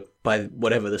by the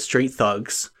street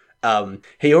thugs.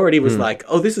 He already was like,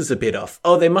 oh, this is a bit off.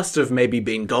 Oh, they must have maybe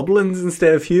been goblins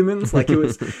instead of humans. Like, it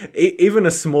was even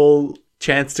a small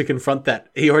chance to confront that.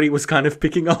 He already was kind of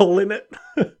picking a hole in it.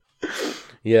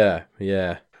 Yeah.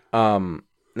 Then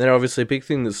obviously a big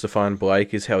thing that's defined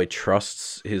Blake is how he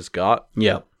trusts his gut.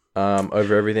 Yeah.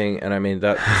 Over everything. And I mean,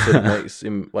 that sort of makes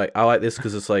him, like, I like this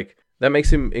because it's like, that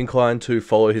makes him inclined to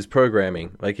follow his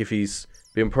programming. Like, if he's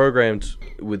been programmed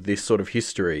with this sort of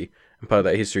history, and part of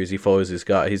that history is he follows his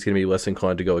gut, he's going to be less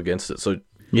inclined to go against it. So,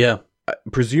 yeah.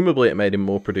 Presumably it made him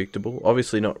more predictable.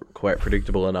 Obviously not quite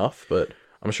predictable enough, but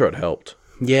I'm sure it helped.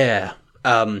 Yeah.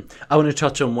 I want to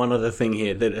touch on one other thing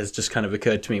here that has just kind of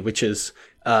occurred to me, which is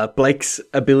Blake's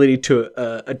ability to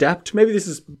adapt. Maybe this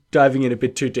is diving in a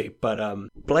bit too deep, but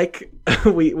Blake,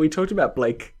 we talked about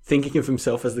Blake thinking of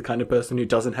himself as the kind of person who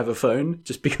doesn't have a phone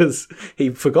just because he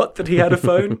forgot that he had a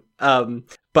phone.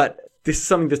 But this is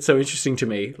something that's so interesting to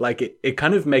me. Like, it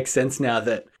kind of makes sense now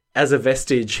that as a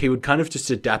vestige, he would kind of just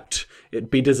adapt. It'd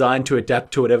be designed to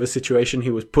adapt to whatever situation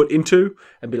he was put into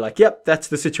and be like, yep, that's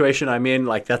the situation I'm in.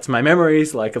 Like, that's my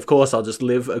memories. Like, of course, I'll just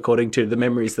live according to the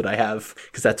memories that I have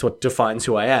because that's what defines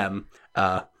who I am.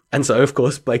 And so, of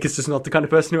course, Blake is just not the kind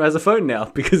of person who has a phone now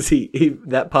because he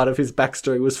that part of his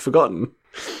backstory was forgotten.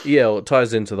 Yeah, well, it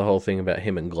ties into the whole thing about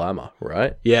him and glamour,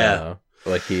 right? Yeah.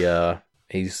 Like,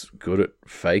 he's good at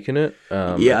faking it.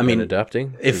 I mean, and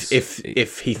adapting.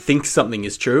 If he thinks something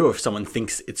is true, or if someone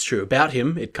thinks it's true about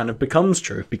him, it kind of becomes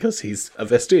true because he's a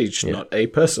vestige, not a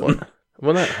person.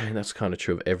 Well, that's kind of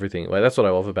true of everything. Like, that's what I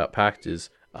love about Pact is,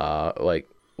 like,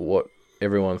 what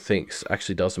everyone thinks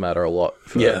actually does matter a lot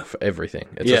for everything.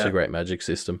 It's just a great magic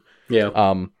system. Yeah.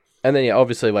 And then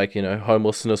obviously, like,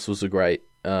 homelessness was a great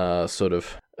sort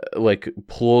of like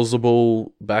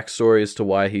plausible backstory as to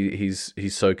why he's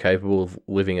so capable of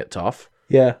living it tough.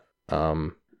 Yeah.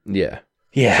 Yeah.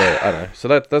 Yeah. So I don't know. So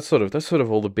that's sort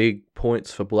of all the big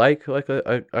points for Blake, like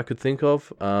I could think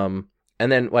of. And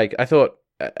then like I thought,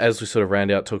 as we sort of round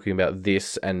out talking about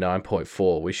this and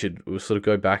 9.4, we'll sort of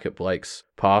go back at Blake's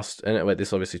past, and like,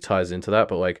 this obviously ties into that.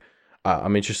 But like,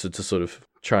 I'm interested to sort of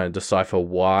try and decipher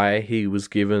why he was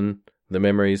given the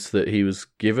memories that he was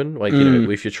given. Like, you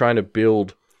know, if you're trying to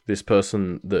build this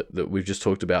person that we've just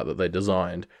talked about that they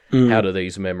designed, how do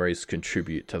these memories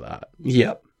contribute to that?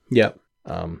 Yep.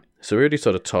 So we already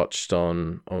sort of touched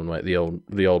on like the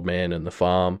old man and the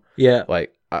farm. Yeah.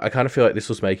 Like I kind of feel like this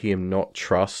was making him not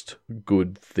trust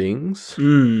good things.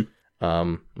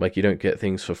 Like you don't get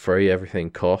things for free;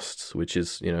 everything costs, which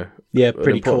is, you know,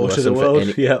 pretty core to the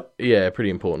world. Pretty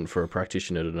important for a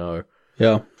practitioner to know.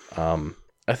 Yeah.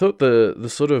 I thought the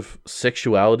sort of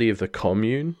sexuality of the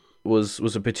commune was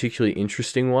a particularly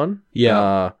interesting one.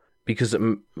 Yeah. Because it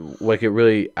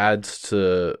really adds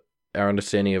to our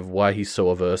understanding of why he's so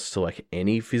averse to like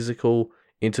any physical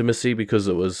intimacy, because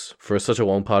it was for such a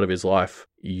long part of his life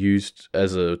used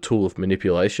as a tool of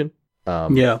manipulation.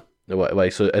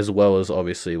 Like, so as well as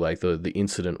obviously like the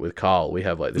incident with Carl, we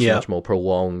have like this much more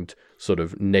prolonged sort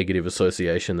of negative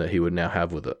association that he would now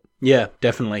have with it. Yeah,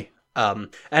 definitely. And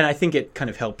I think it kind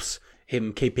of helps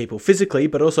him keep people physically,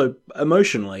 but also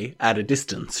emotionally at a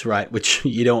distance, right? Which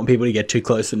you don't want people to get too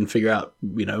close and figure out,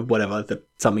 you know, whatever, that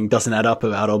something doesn't add up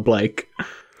about old Blake.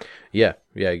 Yeah,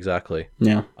 exactly.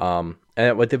 Yeah.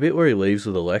 And like the bit where he leaves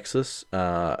with Alexis,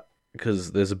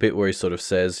 because there's a bit where he sort of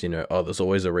says, you know, oh, there's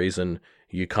always a reason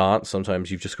you can't.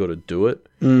 Sometimes you've just got to do it.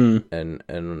 And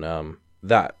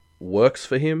that works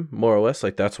for him, more or less.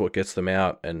 Like that's what gets them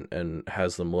out and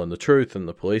has them learn the truth, and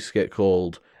the police get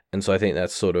called. And so I think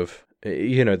that's sort of,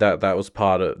 you know, that was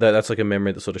part of that. That's like a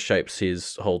memory that sort of shapes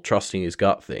his whole trusting his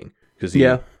gut thing, because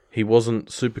he wasn't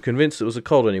super convinced it was a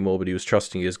cult anymore, but he was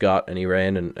trusting his gut, and he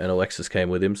ran, and Alexis came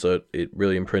with him. So it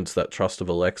really imprints that trust of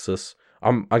Alexis.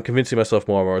 I'm convincing myself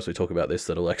more and more as we talk about this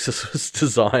that Alexis was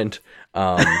designed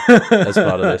as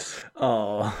part of this.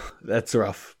 Oh, that's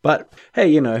rough. But hey,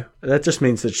 you know, that just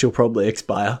means that she'll probably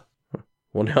expire.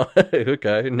 Well, now,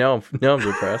 okay, now I'm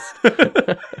depressed.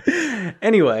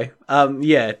 Anyway,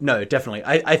 no, definitely.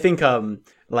 I think,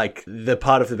 like the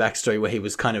part of the backstory where he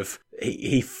was kind of,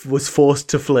 he was forced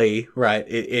to flee, right?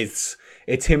 It's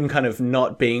him kind of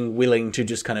not being willing to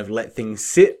just kind of let things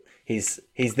sit. He's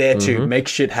there to make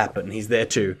shit happen. He's there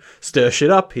to stir shit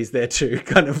up. He's there to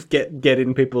kind of get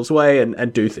in people's way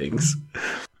and do things.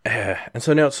 And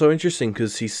so now it's so interesting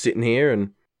because he's sitting here,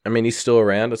 and I mean, he's still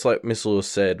around. It's like Miss Lewis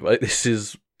said, like, this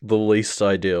is the least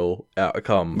ideal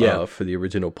outcome for the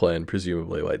original plan,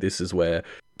 presumably. Like, this is where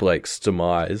Blake's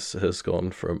demise has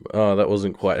gone from, oh, that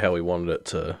wasn't quite how we wanted it,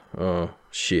 to, oh,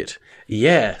 shit.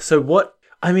 Yeah, so what...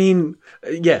 I mean,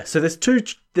 yeah, so there's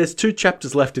two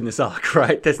chapters left in this arc,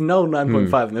 right? There's Null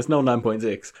 9.5 and there's Null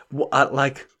 9.6.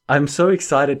 Like, I'm so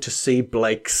excited to see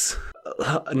Blake's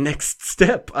next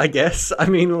step, I guess. I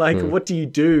mean, like, what do you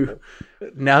do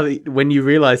now that when you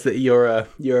realize that you're a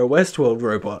Westworld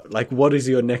robot? Like, what is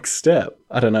your next step?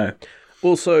 I don't know.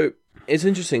 Well, so it's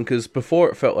interesting because before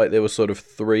it felt like there were sort of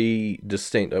three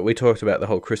distinct... we talked about the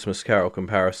whole Christmas Carol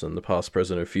comparison, the past,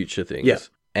 present, and future things. Yeah.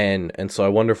 And so I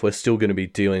wonder if we're still going to be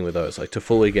dealing with those. Like, to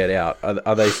fully get out,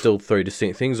 are they still three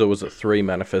distinct things, or was it three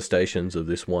manifestations of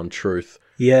this one truth?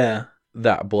 Yeah.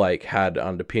 That Blake had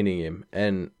underpinning him?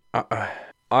 And I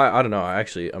don't know.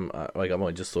 I'm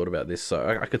only just thought about this,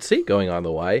 so I could see it going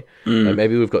either way. Like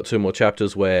maybe we've got two more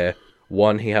chapters where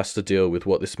one, he has to deal with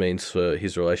what this means for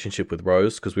his relationship with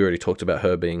Rose, because we already talked about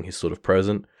her being his sort of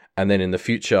present. And then in the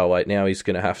future, like now he's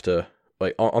going to have to,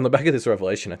 like on the back of this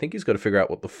revelation, I think he's got to figure out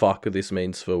what the fuck this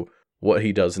means for what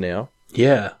he does now.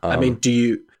 Yeah. I mean, do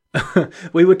you...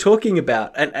 we were talking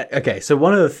about... okay, so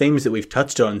one of the themes that we've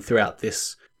touched on throughout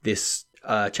this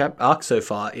arc so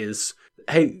far is...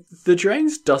 Hey, the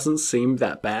Drains doesn't seem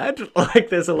that bad. Like,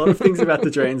 there's a lot of things about the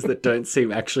Drains that don't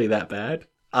seem actually that bad.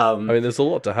 I mean, there's a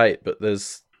lot to hate, but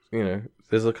there's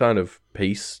a kind of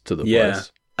peace to the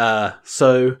place.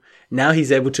 So now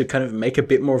he's able to kind of make a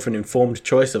bit more of an informed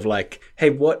choice of like, hey,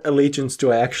 what allegiance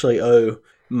do I actually owe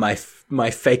my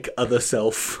fake other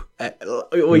self?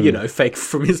 Or, you know, fake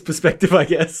from his perspective, I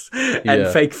guess. And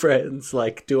fake friends.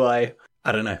 Like, do I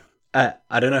don't know.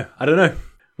 I don't know.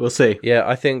 We'll see. Yeah,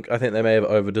 I think they may have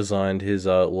over-designed his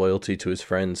loyalty to his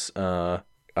friends. I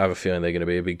have a feeling they're going to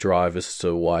be a big drive as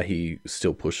to why he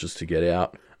still pushes to get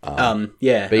out. But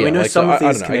we know some of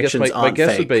these connections aren't fake. My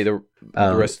guess would be the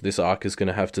rest of this arc is going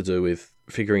to have to do with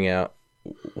figuring out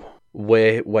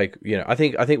where, like, I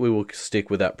think we will stick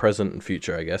with that present and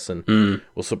future, I guess, and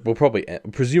we'll probably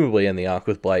presumably end the arc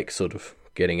with Blake sort of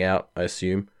getting out, I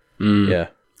assume. Yeah.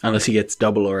 Unless he gets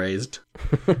double erased.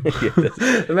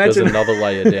 There's another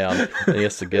layer down, and he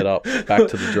has to get up back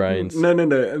to the drains. No.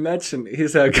 Imagine,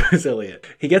 here's how it goes, Elliot.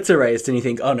 He gets erased, and you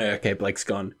think, oh no, okay, Blake's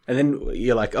gone. And then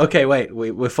you're like, okay, wait,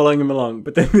 we're following him along.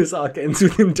 But then this arc ends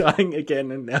with him dying again,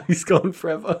 and now he's gone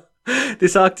forever.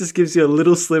 This arc just gives you a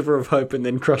little sliver of hope and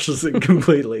then crushes it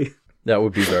completely. That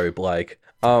would be very Blake.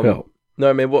 No,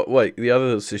 I mean, the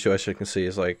other situation I can see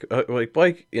is like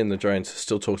Blake in the drains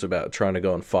still talks about trying to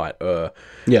go and fight. I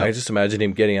can just imagine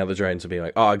him getting out of the drains and being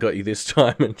like, "Oh, I got you this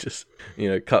time," and just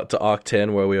cut to arc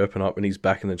 10 where we open up and he's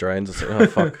back in the drains. It's like, oh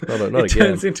fuck, not again. It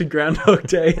turns into Groundhog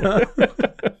Day.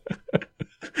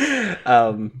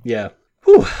 Huh? Yeah.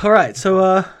 Whew, all right, so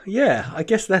I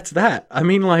guess that's that. I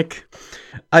mean, like,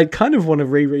 I kind of want to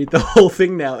reread the whole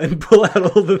thing now and pull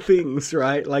out all the things,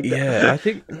 right? Like, I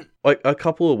think like a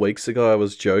couple of weeks ago, I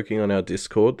was joking on our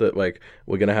Discord that like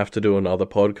we're gonna have to do another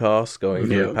podcast going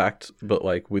through In Pact, but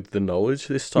like with the knowledge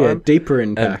this time, deeper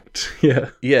In Pact,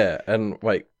 and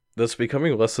like. That's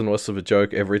becoming less and less of a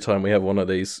joke every time we have one of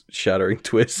these shattering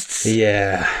twists.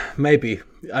 Yeah, maybe.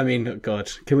 I mean, God,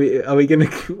 are we going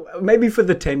to... Maybe for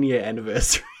the 10-year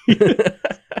anniversary.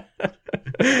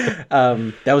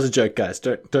 That was a joke, guys.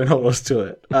 Don't hold us to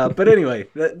it. But anyway,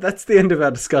 that's the end of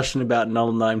our discussion about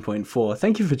Null 9.4.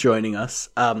 Thank you for joining us.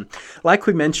 Like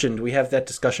we mentioned, we have that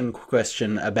discussion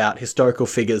question about historical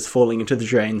figures falling into the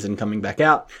drains and coming back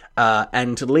out.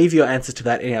 And leave your answer to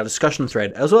that in our discussion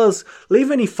thread, as well as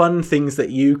leave any fun things that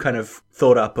you kind of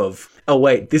thought up of. Oh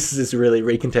wait, this is really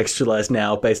recontextualized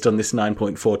now based on this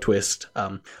 9.4 twist.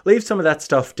 Leave some of that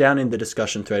stuff down in the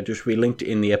discussion thread, which we linked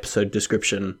in the episode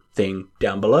description thing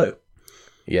down below.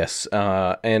 Yes,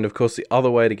 and of course the other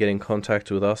way to get in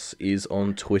contact with us is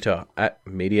on Twitter at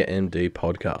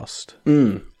MediaMDPodcast.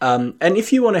 And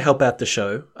if you want to help out the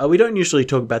show, we don't usually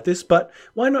talk about this, but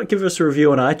why not give us a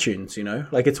review on iTunes,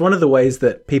 Like, it's one of the ways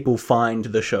that people find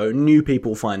the show, new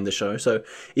people find the show. So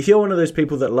if you're one of those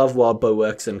people that love Wild Bow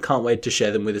Works and can't wait to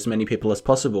share them with as many people as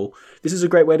possible, this is a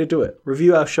great way to do it.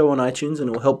 Review our show on iTunes and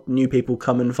it will help new people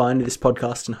come and find this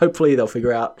podcast, and hopefully they'll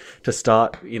figure out to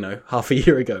start, half a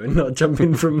year ago and not jump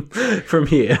in from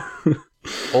here.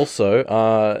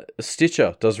 Also,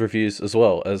 Stitcher does reviews as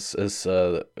well, as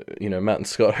Matt and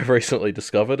Scott have recently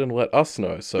discovered and let us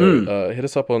know. So hit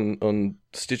us up on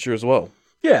Stitcher as well.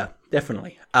 Yeah,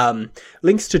 definitely.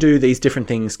 Links to do these different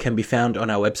things can be found on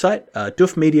our website,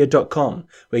 doofmedia.com,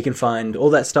 where you can find all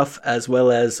that stuff as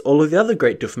well as all of the other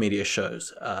great Doof Media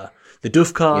shows. The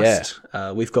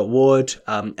Doofcast, we've got Ward,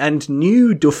 and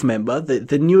new Doof member,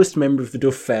 the newest member of the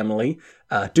Doof family,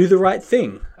 Do the Right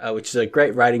Thing, which is a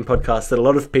great writing podcast that a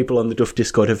lot of people on the Doof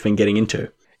Discord have been getting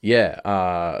into. Yeah,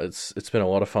 it's been a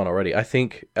lot of fun already. I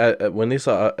think when this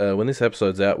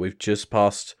episode's out, we've just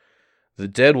passed the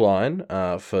deadline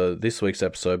for this week's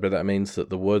episode, but that means that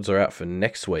the words are out for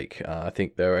next week. I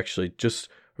think they're actually just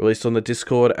released on the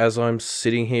Discord as I'm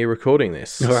sitting here recording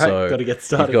this. All right, got to get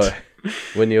started.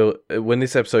 When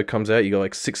this episode comes out, you got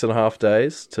like 6.5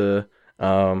 days to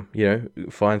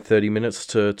find 30 minutes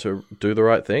to do the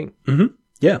right thing. Mm-hmm.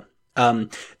 Yeah.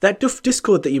 That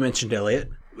Discord that you mentioned, Elliot,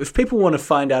 if people want to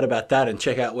find out about that and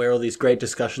check out where all these great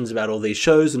discussions about all these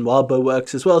shows and Wild Bow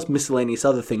Works, as well as miscellaneous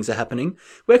other things are happening,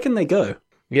 where can they go?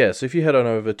 Yeah, so if you head on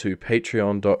over to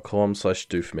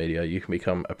patreon.com/doofmedia, you can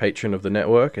become a patron of the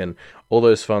network, and all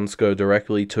those funds go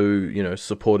directly to,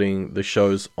 supporting the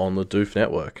shows on the Doof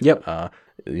network. Yep. All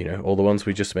the ones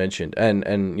we just mentioned. And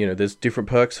there's different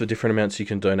perks for different amounts you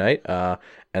can donate.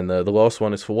 And the lowest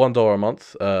one is for $1 a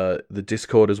month. The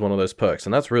Discord is one of those perks,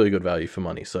 and that's really good value for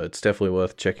money, so it's definitely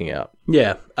worth checking out.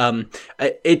 Yeah,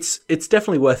 it's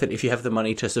definitely worth it if you have the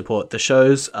money to support the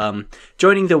shows.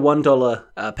 Joining the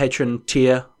 $1 patron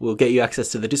tier will get you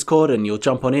access to the Discord, and you'll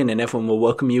jump on in, and everyone will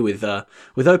welcome you with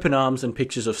open arms and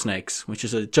pictures of snakes, which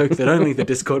is a joke that only the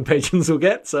Discord patrons will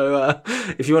get. So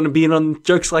if you want to be in on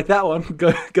jokes like that one,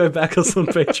 go back us on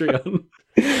Patreon.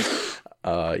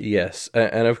 Yes,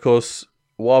 and of course,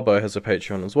 Warbo has a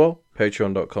Patreon as well,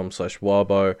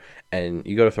 patreon.com/Warbo, and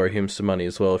you got to throw him some money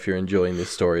as well if you're enjoying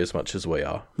this story as much as we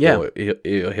are. Yeah. Or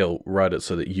he'll write it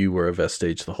so that you were a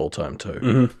vestige the whole time too.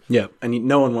 Mm-hmm. Yeah, and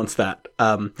no one wants that.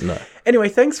 No. Anyway,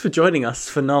 thanks for joining us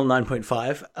for Null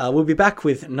 9.5. We'll be back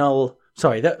with Null...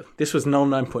 Sorry, this was Null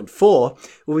 9.4.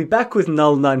 We'll be back with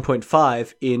Null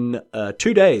 9.5 in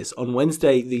 2 days, on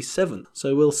Wednesday the 7th.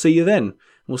 So we'll see you then.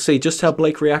 We'll see just how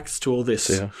Blake reacts to all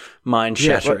this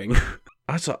mind-shattering. Yeah,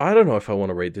 I don't know if I want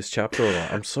to read this chapter or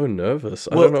not. I'm so nervous.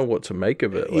 I Well, don't know what to make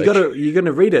of it. You're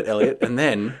gonna read it, Elliot, and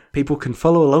then people can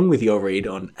follow along with your read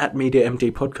on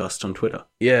 @MediaMD Podcast on Twitter.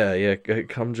 Yeah.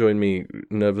 Come join me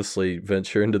nervously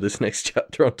venture into this next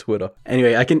chapter on Twitter.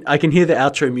 Anyway, I can hear the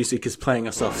outro music is playing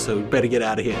us off, so we better get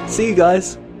out of here. See you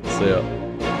guys. See ya.